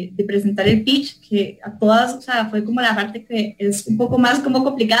de presentar el pitch, que a todas, o sea, fue como la parte que es un poco más como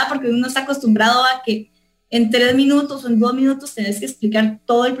complicada porque uno está acostumbrado a que en 3 minutos o en 2 minutos tenés que explicar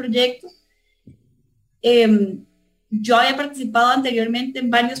todo el proyecto. Yo había participado anteriormente en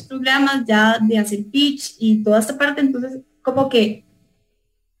varios programas ya de hacer pitch y toda esta parte, entonces como que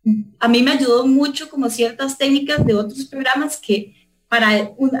a mí me ayudó mucho como ciertas técnicas de otros programas que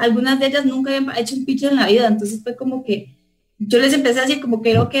algunas de ellas nunca habían hecho un pitch en la vida, entonces fue como que yo les empecé a decir como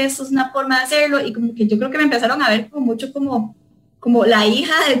que creo que esto es una forma de hacerlo y como que yo creo que me empezaron a ver como mucho como la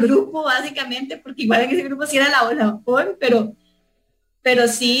hija del grupo básicamente, porque igual en ese grupo sí era la joven, pero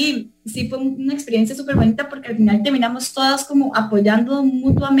sí fue una experiencia súper bonita porque al final terminamos todas como apoyando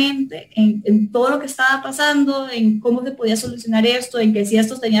mutuamente en todo lo que estaba pasando, en cómo se podía solucionar esto, en que si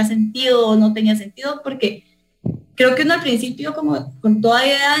esto tenía sentido o no tenía sentido, porque creo que uno al principio como con toda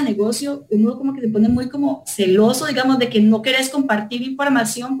idea de negocio, uno como que se pone muy como celoso, digamos, de que no querés compartir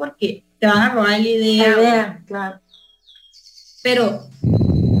información porque te van a robar la idea. Claro. Pero,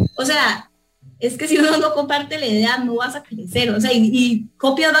 o sea, es que si uno no comparte la idea, no vas a crecer, o sea, y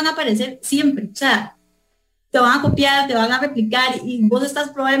copias van a aparecer siempre, o sea, te van a copiar, te van a replicar, y vos estás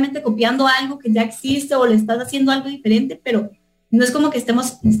probablemente copiando algo que ya existe o le estás haciendo algo diferente, pero no es como que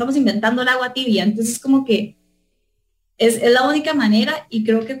estamos inventando el agua tibia, entonces como que es la única manera, y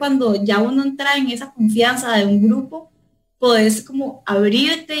creo que cuando ya uno entra en esa confianza de un grupo, podés como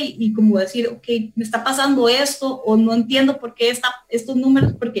abrirte y como decir, ok, me está pasando esto, o no entiendo por qué estos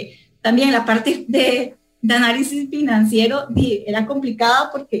números, porque también la parte de análisis financiero era complicada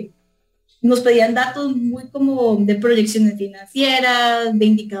porque nos pedían datos muy como de proyecciones financieras, de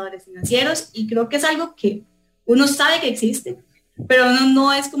indicadores financieros, y creo que es algo que uno sabe que existe, pero uno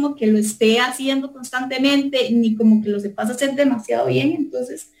no es como que lo esté haciendo constantemente, ni como que lo sepas hacer demasiado bien,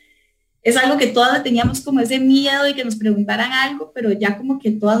 entonces es algo que todas le teníamos como ese miedo de que nos preguntaran algo, pero ya como que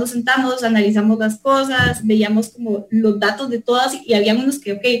todas nos sentamos, analizamos las cosas, veíamos como los datos de todas y había unos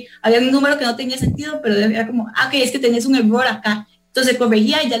que, ok, había un número que no tenía sentido, pero era como, ok, es que tenías un error acá. Entonces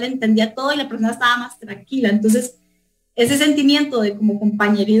corregía y ya le entendía todo y la persona estaba más tranquila. Entonces, ese sentimiento de como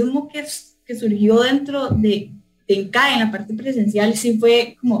compañerismo que surgió dentro de INCAE en la parte presencial sí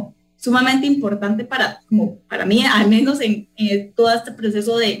fue como sumamente importante para mí, al menos en todo este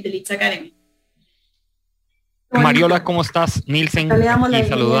proceso de Leeds Academy. Mariola, ¿cómo estás? Nielsen, aquí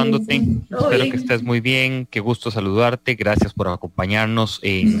saludándote. Espero bien. que estés muy bien. Qué gusto saludarte. Gracias por acompañarnos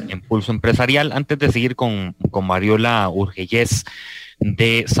en Pulso Empresarial. Antes de seguir con Mariola Urgellés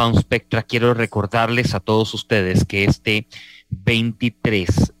de Sound Spectra, quiero recordarles a todos ustedes que este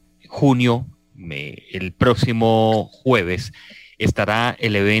 23 junio, el próximo jueves, estará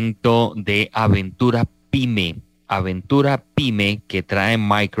el evento de Aventura Pyme que trae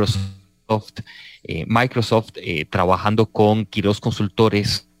Microsoft trabajando con Quirós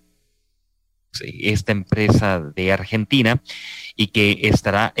Consultores, esta empresa de Argentina, y que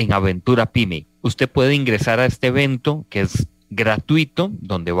estará en Aventura Pyme. Usted puede ingresar a este evento que es gratuito,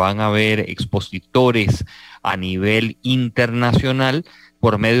 donde van a haber expositores a nivel internacional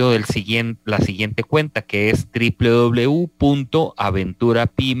por medio de la siguiente cuenta, que es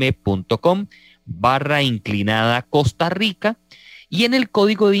www.aventurapyme.com/inclinada Costa Rica, y en el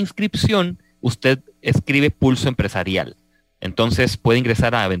código de inscripción usted escribe Pulso Empresarial. Entonces puede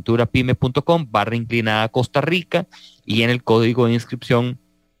ingresar a aventurapyme.com/inclinada Costa Rica, y en el código de inscripción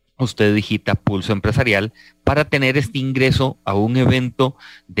usted digita Pulso Empresarial para tener este ingreso a un evento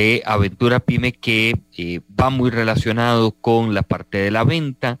de Aventura Pyme que va muy relacionado con la parte de la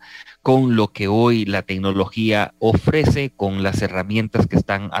venta, con lo que hoy la tecnología ofrece, con las herramientas que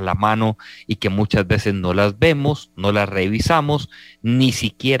están a la mano y que muchas veces no las vemos, no las revisamos, ni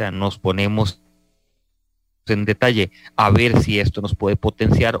siquiera nos ponemos en detalle a ver si esto nos puede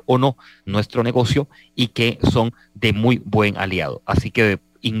potenciar o no nuestro negocio, y que son de muy buen aliado. Así que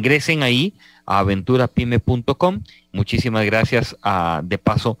ingresen ahí a aventurapyme.com. Muchísimas gracias de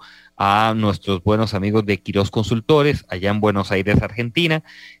paso a nuestros buenos amigos de Quirós Consultores allá en Buenos Aires, Argentina,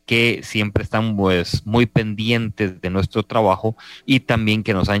 que siempre están pues muy pendientes de nuestro trabajo y también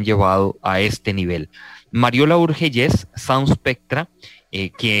que nos han llevado a este nivel. Mariola Urgellés, Sound Spectra,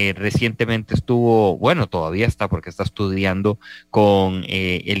 que recientemente estuvo, bueno, todavía está porque está estudiando con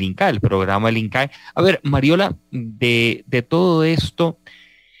el INCAE, el programa del INCAE. A ver, Mariola, de todo esto,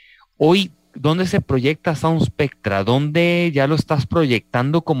 hoy, ¿dónde se proyecta Sound Spectra? ¿Dónde ya lo estás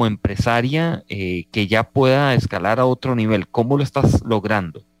proyectando como empresaria que ya pueda escalar a otro nivel? ¿Cómo lo estás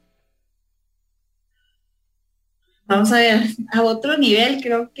logrando? Vamos a ver, a otro nivel,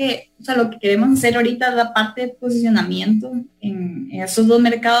 creo que, o sea, lo que queremos hacer ahorita es la parte de posicionamiento en estos dos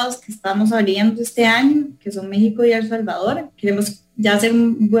mercados que estamos abriendo este año, que son México y El Salvador. Queremos ya hacer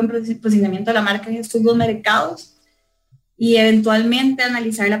un buen posicionamiento de la marca en estos dos mercados y eventualmente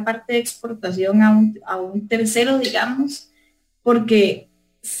analizar la parte de exportación a un tercero, digamos, porque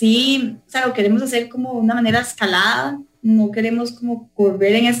sí, o sea, lo queremos hacer como de una manera escalada, no queremos como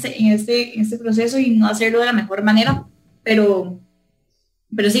correr en este proceso y no hacerlo de la mejor manera, pero,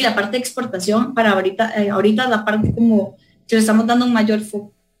 pero sí, la parte de exportación para ahorita es la parte como que le estamos dando un mayor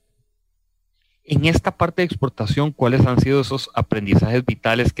foco. En esta parte de exportación, ¿cuáles han sido esos aprendizajes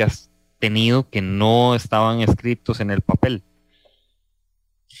vitales que has tenido que no estaban escritos en el papel?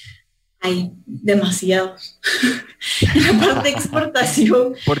 Hay demasiados. En la parte de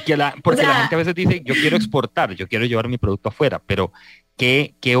exportación. Porque la gente a veces dice, yo quiero exportar, yo quiero llevar mi producto afuera, pero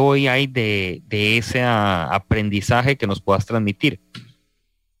 ¿qué hoy hay de ese aprendizaje que nos puedas transmitir?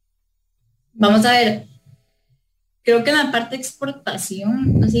 Vamos a ver, creo que en la parte de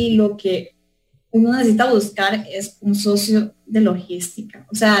exportación, así lo que uno necesita buscar es un socio de logística.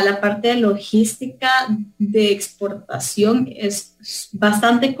 O sea, la parte de logística de exportación es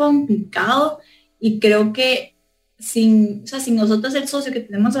bastante complicado y creo que sin nosotros el socio que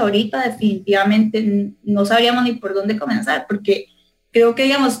tenemos ahorita, definitivamente no sabríamos ni por dónde comenzar, porque creo que,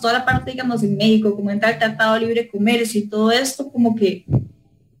 digamos, toda la parte, digamos, en México, como entra el Tratado de Libre Comercio y todo esto, como que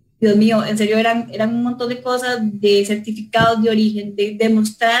Dios mío, en serio eran un montón de cosas, de certificados de origen, de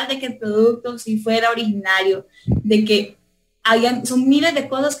demostrar de que el producto sí fuera originario, de que son miles de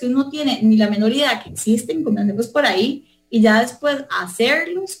cosas que uno tiene ni la menor idea que existen, comencemos por ahí, y ya después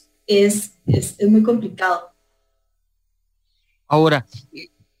hacerlos es muy complicado. Ahora,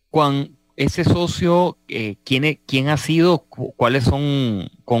 con ese socio, ¿quién ha sido? ¿Cuáles son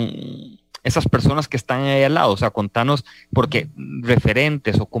con esas personas que están ahí al lado? O sea, contanos, porque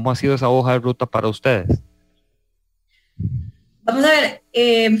referentes o cómo ha sido esa hoja de ruta para ustedes. Vamos a ver,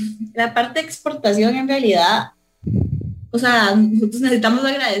 la parte de exportación en realidad, o sea, nosotros necesitamos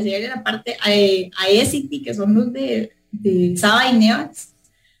agradecerle la parte a ESITI, que son los de Saba y Nevas,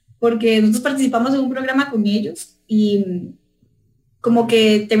 porque nosotros participamos en un programa con ellos y como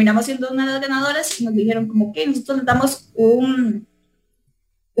que terminamos siendo una de las ganadoras y nos dijeron como que nosotros les damos un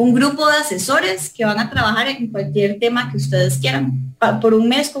grupo de asesores que van a trabajar en cualquier tema que ustedes quieran por un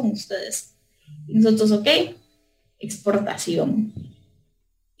mes con ustedes. Y nosotros, ok, exportación.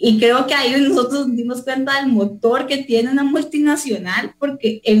 Y creo que ahí nosotros nos dimos cuenta del motor que tiene una multinacional,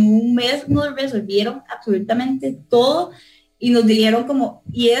 porque en un mes nos resolvieron absolutamente todo y nos dijeron como,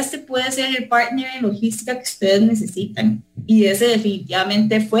 y este puede ser el partner en logística que ustedes necesitan. Y ese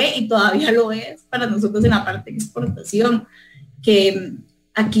definitivamente fue y todavía lo es para nosotros en la parte de exportación, que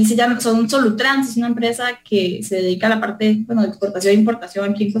aquí son Solutrans, es una empresa que se dedica a la parte de exportación e importación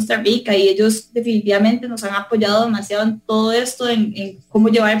aquí en Costa Rica, y ellos definitivamente nos han apoyado demasiado en todo esto, en cómo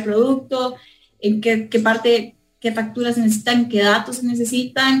llevar el producto, en qué parte, qué facturas se necesitan, qué datos se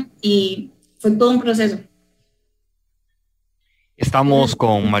necesitan, y fue todo un proceso. Estamos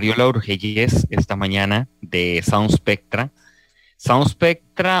con Mariola Urgellés esta mañana de Sound Spectra. Sound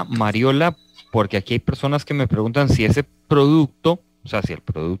Spectra, Mariola, porque aquí hay personas que me preguntan si ese producto, o sea, si el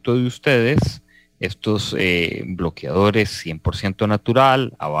producto de ustedes, estos bloqueadores 100%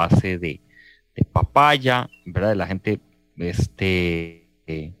 natural, a base de papaya, ¿verdad? La gente, es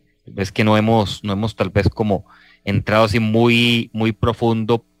que no hemos tal vez como entrado así muy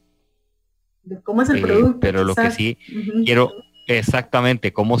profundo. ¿Cómo es el producto? Pero lo que sí quiero...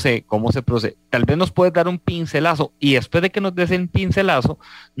 Exactamente, cómo se procede. Tal vez nos puedes dar un pincelazo y después de que nos des el pincelazo,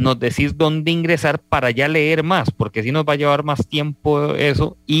 nos decís dónde ingresar para ya leer más, porque si nos va a llevar más tiempo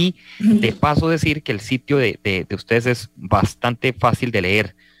eso, y de paso decir que el sitio de ustedes es bastante fácil de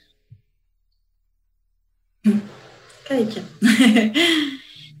leer. Qué dicha.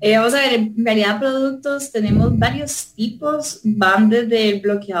 Vamos a ver, en realidad productos tenemos varios tipos, van desde el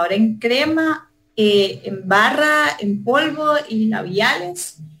bloqueador en crema, en barra, en polvo y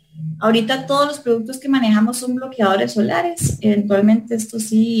labiales. Ahorita todos los productos que manejamos son bloqueadores solares. Eventualmente esto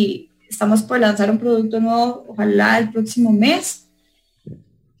sí, estamos por lanzar un producto nuevo, ojalá el próximo mes,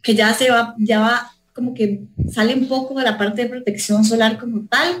 que ya va como que sale un poco de la parte de protección solar como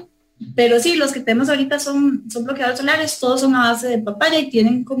tal. Pero sí, los que tenemos ahorita son bloqueadores solares, todos son a base de papaya y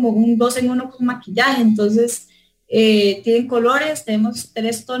tienen como un 2 en 1 con maquillaje, entonces tienen colores, tenemos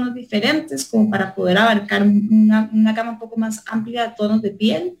 3 tonos diferentes como para poder abarcar una gama un poco más amplia de tonos de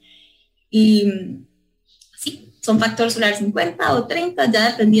piel. Y sí, son factor solar 50 o 30,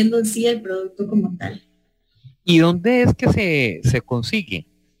 ya dependiendo en sí del producto como tal. ¿Y dónde es que se consigue?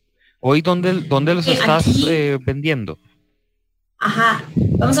 Hoy, ¿dónde los estás vendiendo? Ajá,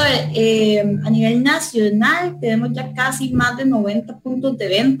 vamos a ver, a nivel nacional tenemos ya casi más de 90 puntos de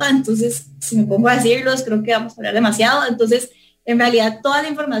venta, entonces si me pongo a decirlos creo que vamos a hablar demasiado, entonces en realidad toda la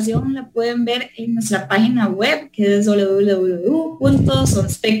información la pueden ver en nuestra página web que es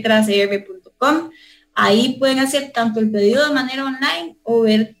www.sonspectracr.com. Ahí pueden hacer tanto el pedido de manera online o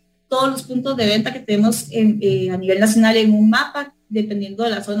ver todos los puntos de venta que tenemos a nivel nacional en un mapa, dependiendo de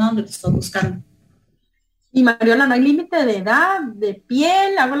la zona donde lo están buscando. Y Mariola, ¿no hay límite de edad, de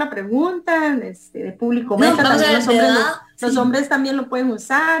piel? Hago la pregunta, de público meta, también los hombres también lo pueden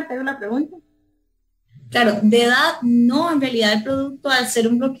usar, te hago la pregunta. Claro, de edad no, en realidad el producto al ser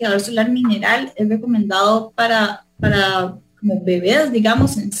un bloqueador solar mineral es recomendado para como bebés,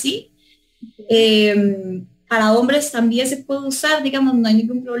 digamos, en sí. Para hombres también se puede usar, digamos, no hay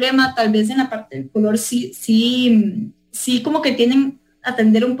ningún problema, tal vez en la parte del color sí como que tienen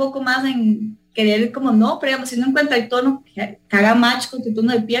atender un poco más en querer como no, pero digamos, si no encuentra el tono que haga match con tu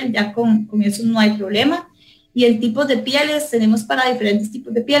tono de piel, ya con eso no hay problema. Y en tipos de pieles, tenemos para diferentes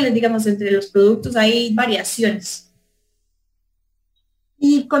tipos de pieles, digamos, entre los productos hay variaciones.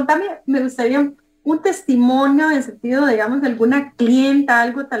 Y contame, me gustaría un testimonio en sentido, digamos, de alguna clienta,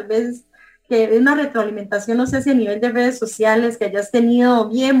 algo tal vez que una retroalimentación, no sé si a nivel de redes sociales que hayas tenido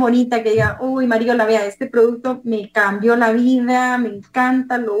bien bonita, que diga, uy, Mariola, vea, este producto me cambió la vida, me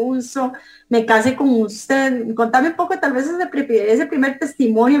encanta, lo uso, me casé con usted. Contame un poco tal vez ese primer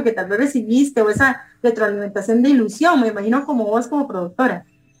testimonio que tal vez recibiste o esa retroalimentación de ilusión, me imagino como vos como productora.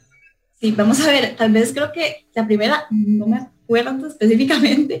 Sí, vamos a ver, tal vez creo que la primera, no me acuerdo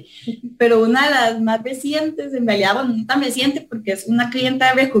específicamente, pero una de las más recientes, en realidad, bueno, no tan reciente porque es una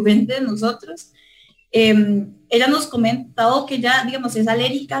clienta recurrente de nosotros, ella nos comentó que ya, digamos, es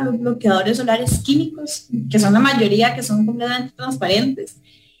alérgica a los bloqueadores solares químicos, que son la mayoría que son completamente transparentes,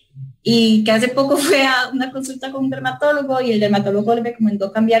 y que hace poco fue a una consulta con un dermatólogo y el dermatólogo le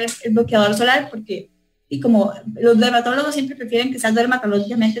recomendó cambiar el bloqueador solar porque, y como los dermatólogos siempre prefieren que sea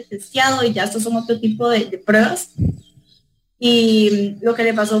dermatológicamente testeado y ya estos son otro tipo de pruebas. Y lo que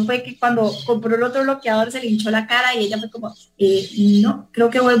le pasó fue que cuando compró el otro bloqueador se le hinchó la cara y ella fue como, no, creo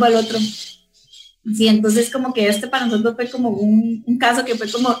que vuelvo al otro. Sí, entonces como que para nosotros fue como un caso que fue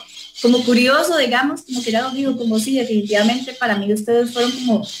como curioso, digamos, como que ella nos dijo como sí, definitivamente para mí ustedes fueron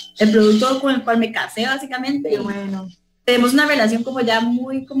como el producto con el cual me casé básicamente. Qué bueno. Tenemos una relación como ya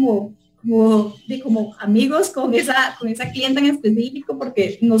muy como amigos con esa clienta en específico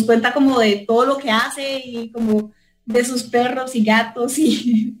porque nos cuenta como de todo lo que hace y como de sus perros y gatos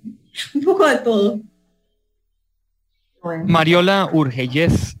y un poco de todo. Bueno. Mariola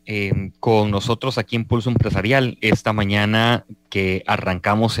Urgellés con nosotros aquí en Pulso Empresarial esta mañana que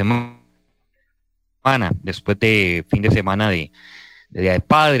arrancamos semana después de fin de semana de Día de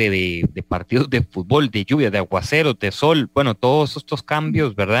Padre, de partidos de fútbol, de lluvia, de aguaceros, de sol, bueno, todos estos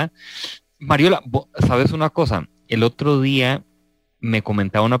cambios, ¿verdad? Mariola, ¿sabes una cosa? El otro día me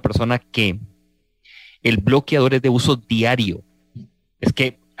comentaba una persona que el bloqueador es de uso diario. Es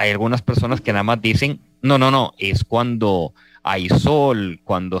que hay algunas personas que nada más dicen, no, es cuando hay sol,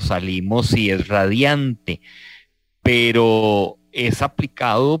 cuando salimos y es radiante, pero es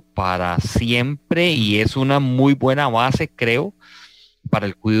aplicado para siempre y es una muy buena base, creo, para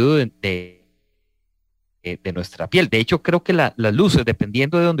el cuidado de nuestra piel. De hecho, creo que las luces,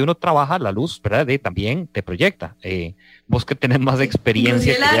 dependiendo de donde uno trabaja, la luz, ¿verdad? También te proyecta. Vos que tenés más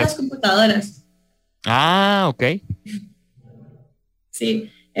experiencia. Inclusive las computadoras. Ah, ok.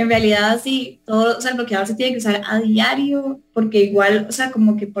 Sí, en realidad sí, todo, o sea, el bloqueador se tiene que usar a diario, porque igual, o sea,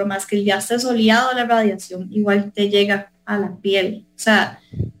 como que por más que el día esté soleado, la radiación igual te llega a la piel. O sea,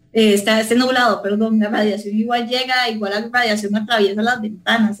 esté nublado, perdón, la radiación igual llega, igual la radiación atraviesa las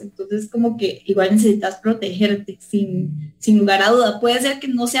ventanas, entonces como que igual necesitas protegerte sin lugar a duda. Puede ser que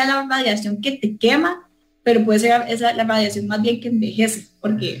no sea la radiación que te quema, pero puede ser la radiación más bien que envejece,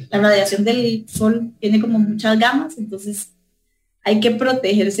 porque la radiación del sol tiene como muchas gamas, entonces hay que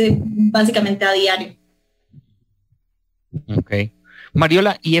protegerse básicamente a diario. Ok.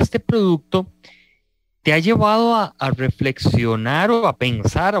 Mariola, ¿y este producto te ha llevado a reflexionar o a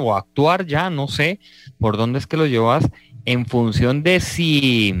pensar o a actuar ya, no sé por dónde es que lo llevas, en función de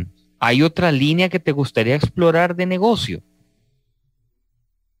si hay otra línea que te gustaría explorar de negocio?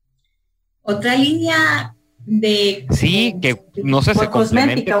 Otra línea de... Sí, que no sé, se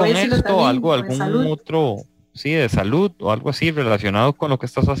complemente con esto, algún otro, sí, de salud o algo así relacionado con lo que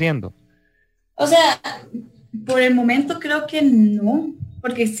estás haciendo. O sea, por el momento creo que no,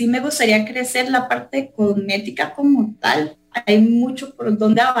 porque sí me gustaría crecer la parte cosmética como tal. Hay mucho por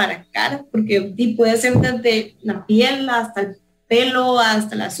donde abarcar, porque puede ser desde la piel hasta el pelo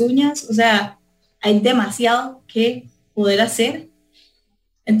hasta las uñas, o sea, hay demasiado que poder hacer.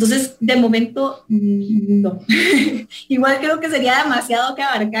 Entonces, de momento, no. Igual creo que sería demasiado que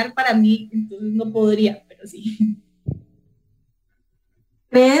abarcar para mí, entonces no podría, pero sí.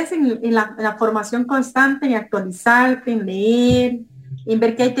 ¿Crees en la formación constante, en actualizarte, en leer, en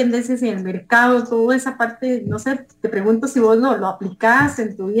ver qué hay tendencias en el mercado, toda esa parte? No sé, te pregunto si vos lo aplicás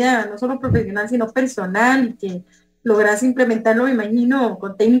en tu vida, no solo profesional, sino personal, y que lográs implementarlo, me imagino,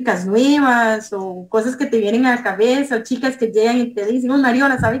 con técnicas nuevas o cosas que te vienen a la cabeza, o chicas que llegan y te dicen, oh,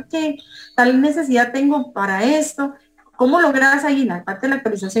 Mariola, ¿sabes qué? Tal necesidad tengo para esto. ¿Cómo logras ahí la parte de la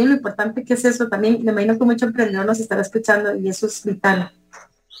actualización y lo importante que es eso? También me imagino que mucho emprendedor nos estará escuchando y eso es vital.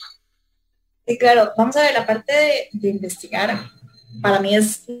 Sí, claro, vamos a ver, la parte de investigar, para mí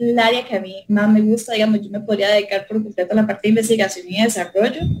es el área que a mí más me gusta, digamos, yo me podría dedicar por completo a la parte de investigación y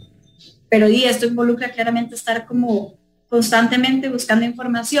desarrollo, pero y esto involucra claramente estar como constantemente buscando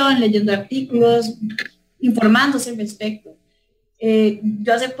información, leyendo artículos, informándose al respecto.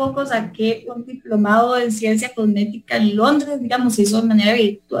 Yo hace poco saqué un diplomado en ciencia cosmética en Londres, digamos, se hizo de manera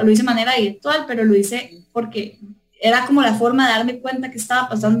virtual, lo hice de manera virtual, pero lo hice porque era como la forma de darme cuenta que estaba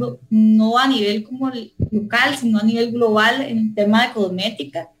pasando no a nivel como local, sino a nivel global en el tema de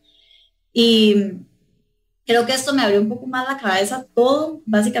cosmética. Y creo que esto me abrió un poco más la cabeza todo,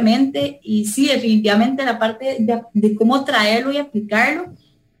 básicamente, y sí, definitivamente la parte de cómo traerlo y aplicarlo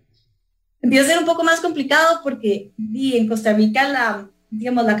empieza a ser un poco más complicado porque en Costa Rica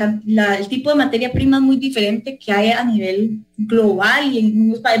el tipo de materia prima es muy diferente que hay a nivel global y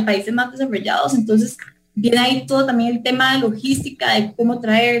en países más desarrollados, entonces viene ahí todo también el tema de logística, de cómo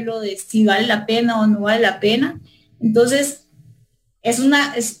traerlo, de si vale la pena o no vale la pena. Entonces, es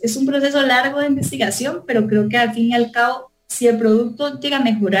un proceso largo de investigación, pero creo que al fin y al cabo, si el producto llega a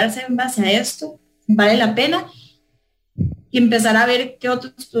mejorarse en base a esto, vale la pena, y empezar a ver qué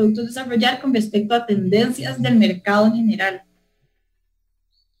otros productos desarrollar con respecto a tendencias del mercado en general.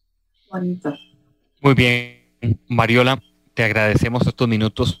 Bonito. Muy bien, Mariola, te agradecemos estos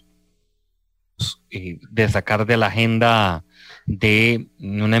minutos de sacar de la agenda de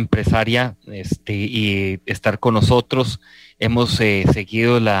una empresaria y estar con nosotros. Hemos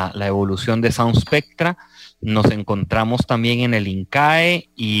seguido la evolución de Sound Spectra, nos encontramos también en el INCAE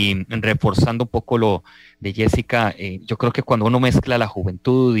y reforzando un poco lo de Jessica. Yo creo que cuando uno mezcla la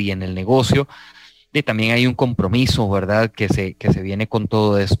juventud y en el negocio, también hay un compromiso, ¿verdad? Que se viene con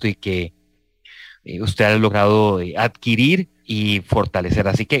todo esto y que usted ha logrado adquirir y fortalecer.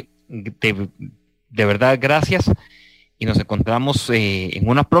 Así que de verdad, gracias, y nos encontramos en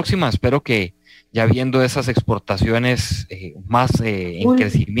una próxima. Espero que ya viendo esas exportaciones más en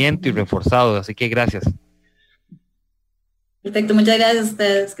crecimiento y reforzado. Así que gracias. Perfecto, muchas gracias a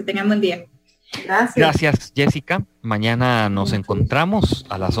ustedes, que tengan buen día. Gracias, Jessica. Mañana nos encontramos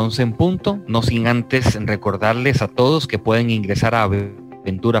a las 11 en punto, no sin antes recordarles a todos que pueden ingresar a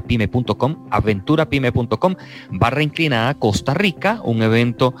aventurapyme.com /inclinada Costa Rica, un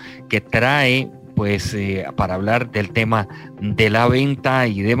evento que trae pues para hablar del tema de la venta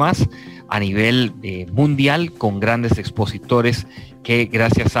y demás a nivel mundial, con grandes expositores que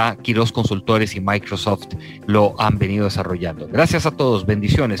gracias a Quiroz Consultores y Microsoft lo han venido desarrollando. Gracias a todos,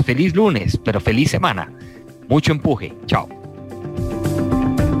 bendiciones, feliz lunes, pero feliz semana, mucho empuje, chao.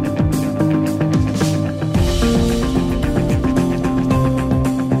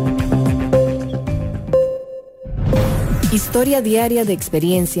 Historia diaria de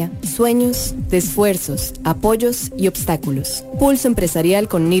experiencia, sueños, de esfuerzos, apoyos y obstáculos. Pulso Empresarial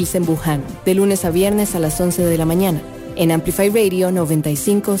con Nilsen Buján, de lunes a viernes a las 11 de la mañana, en Amplify Radio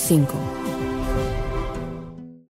 95.5.